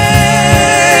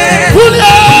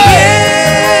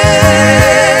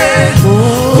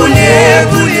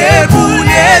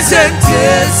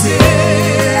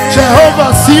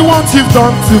 Jehovah, see what you've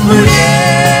done to me.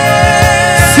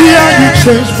 See how you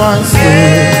changed my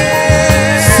story.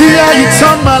 See how you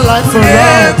turned my life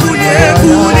around.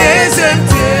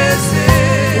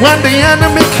 When the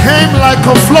enemy came like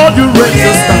a flood, you raised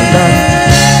the standard.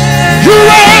 You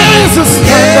raised the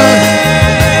standard.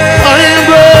 I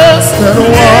embrace that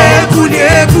one.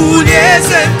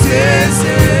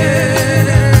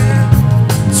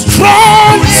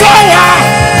 Strong tower.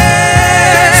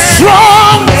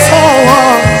 Strong tower.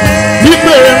 He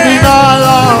made me now.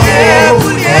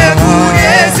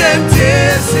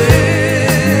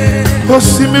 Oh,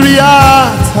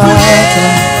 Simiriata.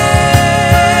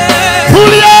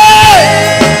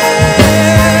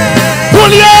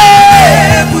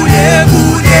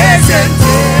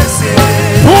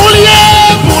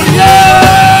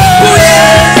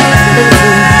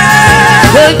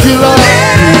 Thank you, Lord.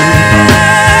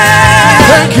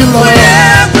 Thank you, Lord.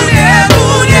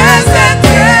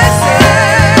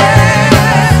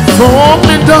 For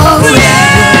opening doors.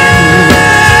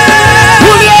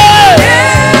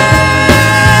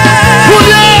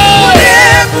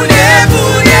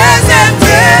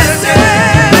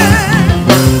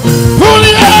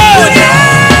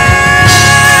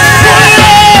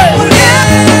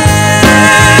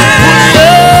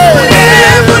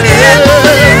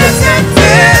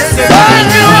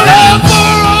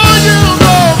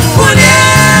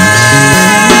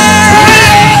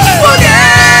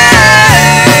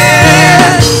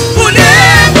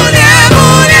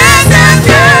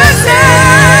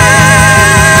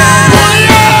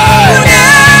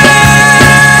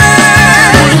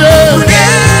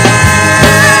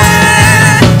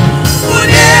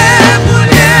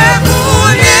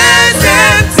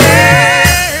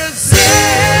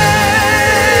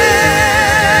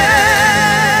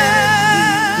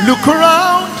 Look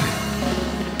around,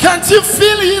 can't you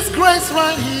feel His grace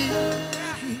right here?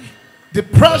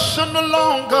 Depression no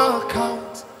longer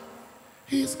counts.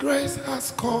 His grace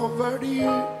has covered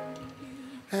you.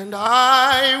 And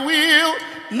I will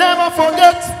never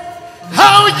forget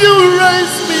how you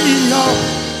raised me up.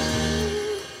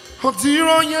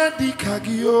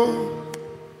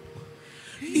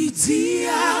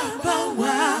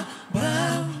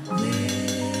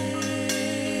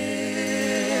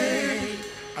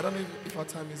 I don't know if our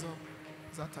time is up.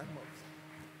 Is our time up?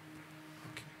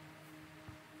 Okay.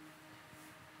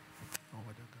 Oh,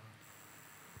 what a God.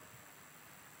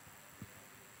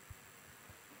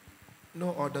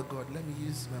 No other God. Let me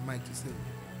use my mic to say.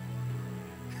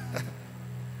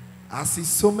 I see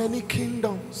so many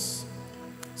kingdoms,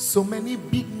 so many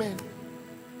big men,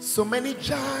 so many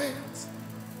giants,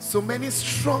 so many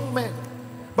strong men,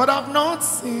 but I've not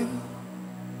seen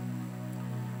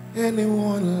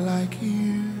anyone like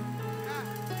you.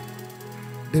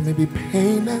 There may be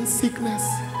pain and sickness,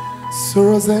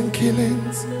 sorrows and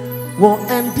killings, war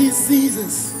and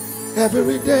diseases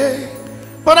every day,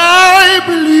 but I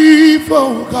believe,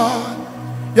 oh God,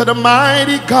 you're the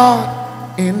mighty God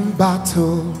in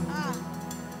battle.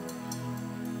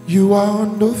 You are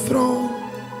on the throne,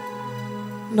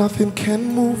 nothing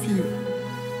can move you.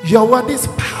 Your word is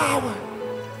power,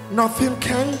 nothing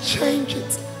can change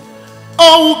it.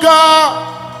 Oh God,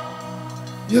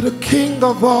 you're the King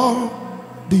of all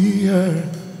the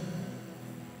earth.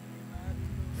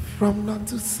 From north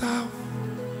to south,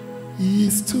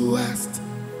 east to west,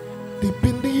 deep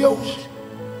in the ocean,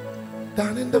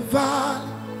 down in the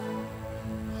valley.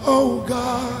 Oh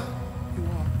God,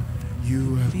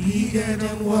 you are bigger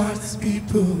than what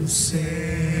people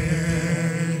say.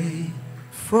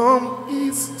 From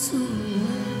east to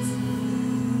west,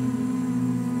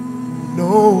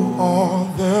 no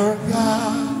other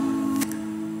God.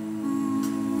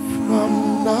 From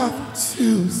north to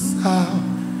south,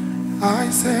 I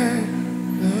say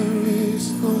there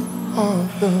is no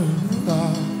other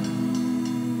God.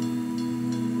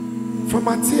 From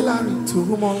artillery to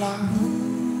Rumola,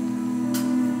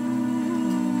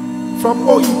 from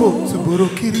Oyibo to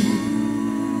Burukiri,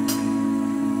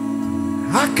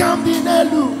 I come in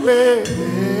Eluwe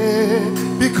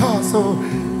because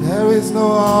there is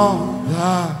no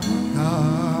other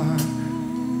God.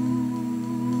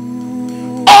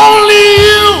 Only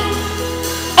you,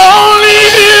 only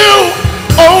you,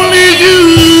 only you,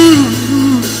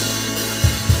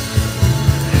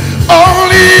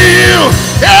 only you.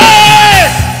 Hey!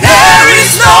 There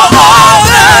is no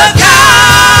other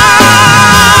God.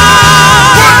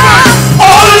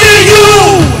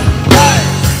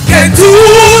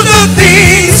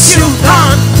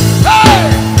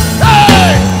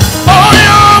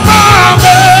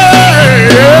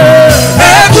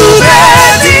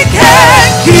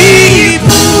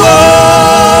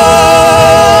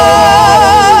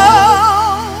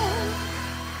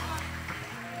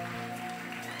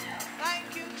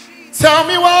 Tell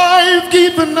me why you've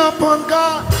given up on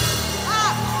God.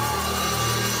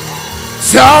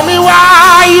 Tell me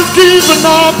why you've given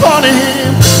up on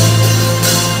Him.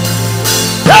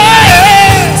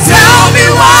 Hey! Tell me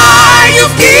why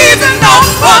you've given up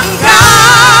on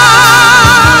God.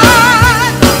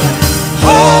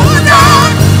 Hold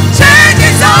on, change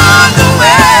is on the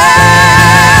way.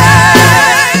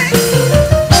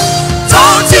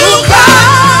 Don't you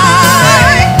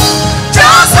cry,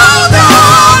 just hold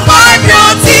on, wipe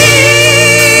your tears.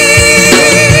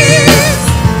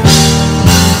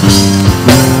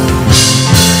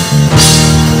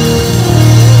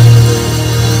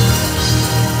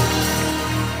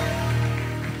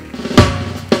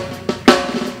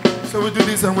 So we do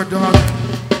this and we're done.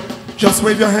 Just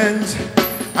wave your hands.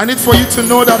 I need for you to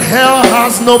know that hell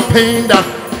has no pain that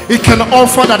it can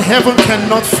offer that heaven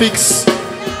cannot fix.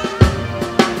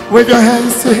 Wave your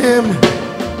hands to Him.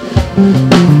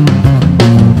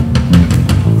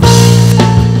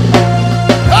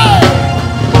 Hey!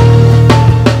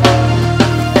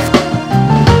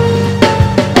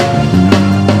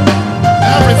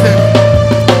 Everything.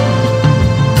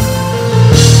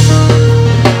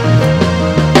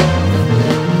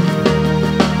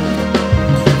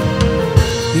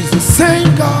 He's the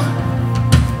same God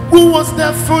who was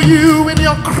there for you in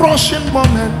your crushing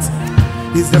moment.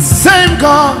 He's the same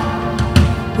God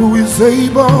who is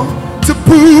able to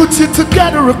put you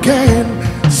together again.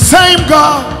 Same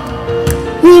God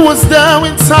who was there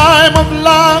in time of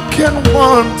lack and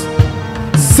want.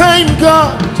 Same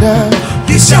God, yeah.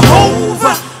 He's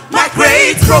Jehovah, my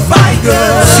great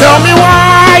provider. Tell me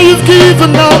why you've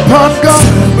given up on God.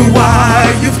 Tell me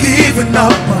why you've given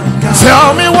up on God.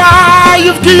 Tell me why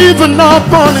you've given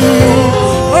up on Him.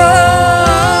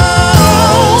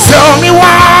 Tell me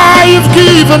why you've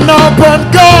given up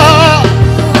on God.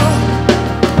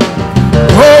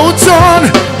 Hold on,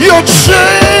 your change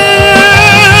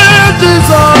is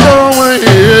on the way.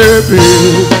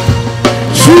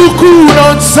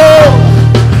 Chukuranso,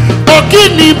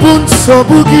 Okini Bunso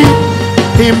Bugi,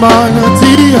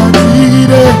 Imanati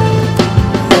Atire.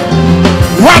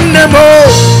 One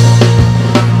more,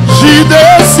 Jide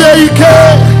Seike,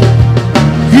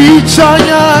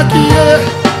 Ichanyaki,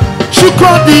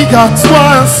 Chukwadiga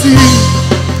Twansi,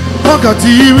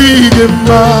 Okatiwi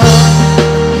Gemba.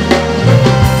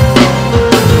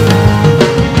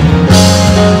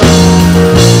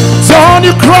 Don't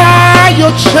you cry,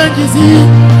 your change is here.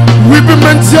 We've been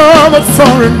meant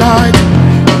for a night.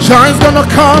 Giant's gonna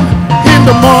come in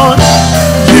the morning.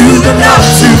 You don't have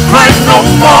to cry no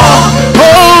more.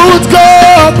 Hold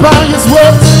God by His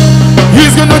words.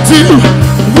 He's gonna do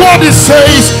what He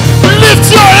says. Lift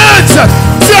your hands,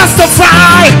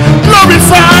 testify,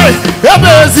 glorify.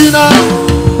 Ebezina,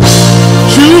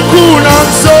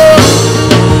 Chukunanso,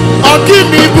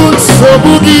 Okini Bunso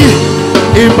Bugi.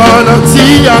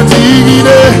 Imanati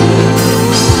Adigide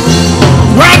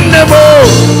Wanemo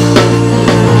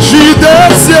Jide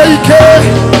Seike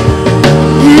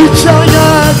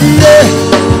Ichanyadie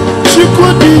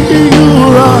Chikudi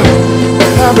Yura.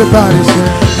 Everybody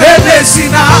say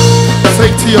say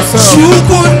it to yourself.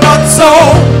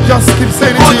 Just keep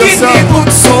saying it to yourself.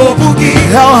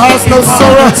 Hell has no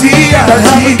sorrow that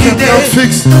heaven cannot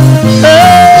fix.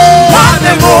 Hey!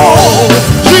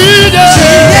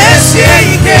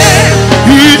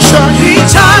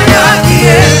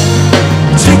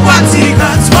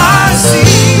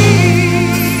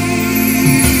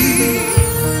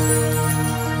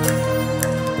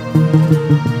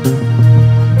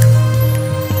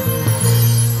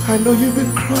 I know you've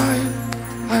been crying,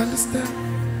 I understand.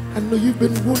 I know you've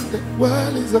been wounded,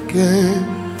 well, it's okay.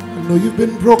 I know you've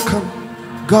been broken,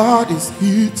 God is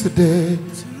here today.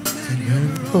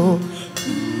 Oh,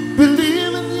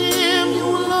 believe in Him, you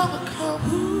will overcome.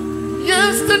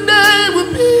 Yesterday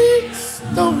will be a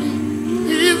story.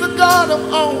 He's the God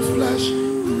of all flesh.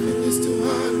 Nothing is too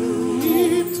hard for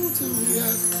Him to do,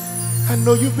 yes. I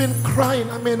know you've been crying,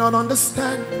 I may not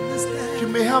understand. You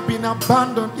may have been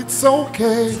abandoned, it's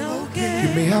okay. You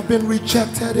may have been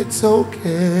rejected, it's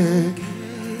okay.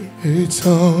 It's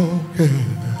okay.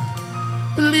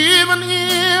 Believe in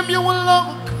Him, you will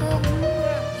overcome.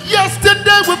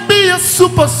 Yesterday will be a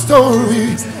super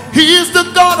story. He is the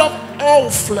God of all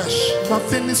flesh.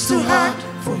 Nothing is too hard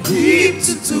for Him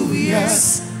to do,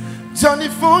 yes. Johnny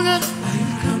Fogan,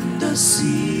 I come to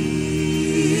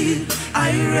see,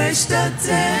 I raised the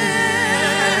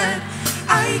dead.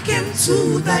 I came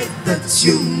to die that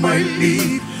you might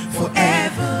live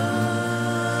forever.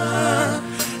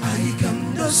 I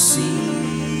come to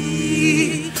see,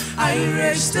 I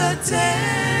raised the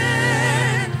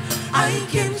dead. I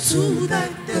came to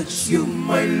die that you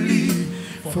might live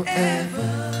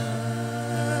forever.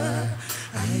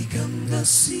 I come to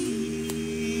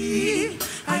see,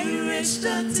 I raised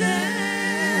the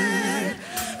dead.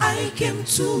 I came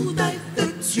to die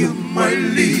that you might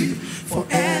live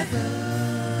forever.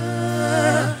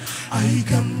 I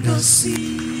come to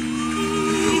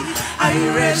see, I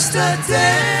raised the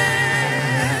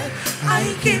dead.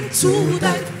 I came to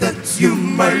die that you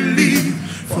might live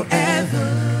forever.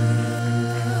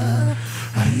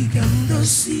 I come to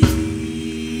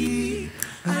see,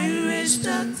 I raised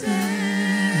the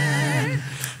dead.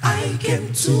 I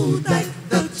came to die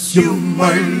that you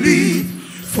might live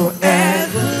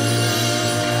forever.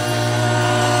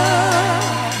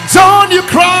 Don't you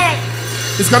cry,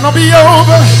 it's gonna be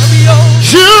over.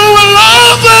 You will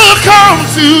overcome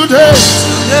today.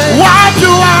 Wipe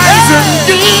your eyes and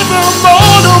give them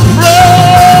all the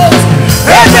praise.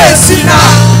 Hey,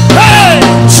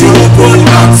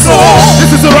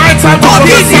 this is the right time to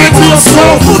prophesy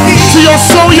to your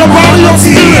soul, your body, your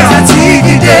spirit.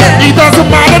 It doesn't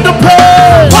matter the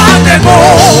pain.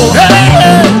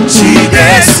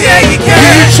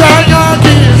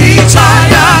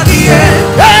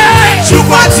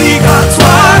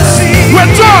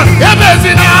 We're done.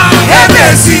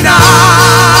 Emezina.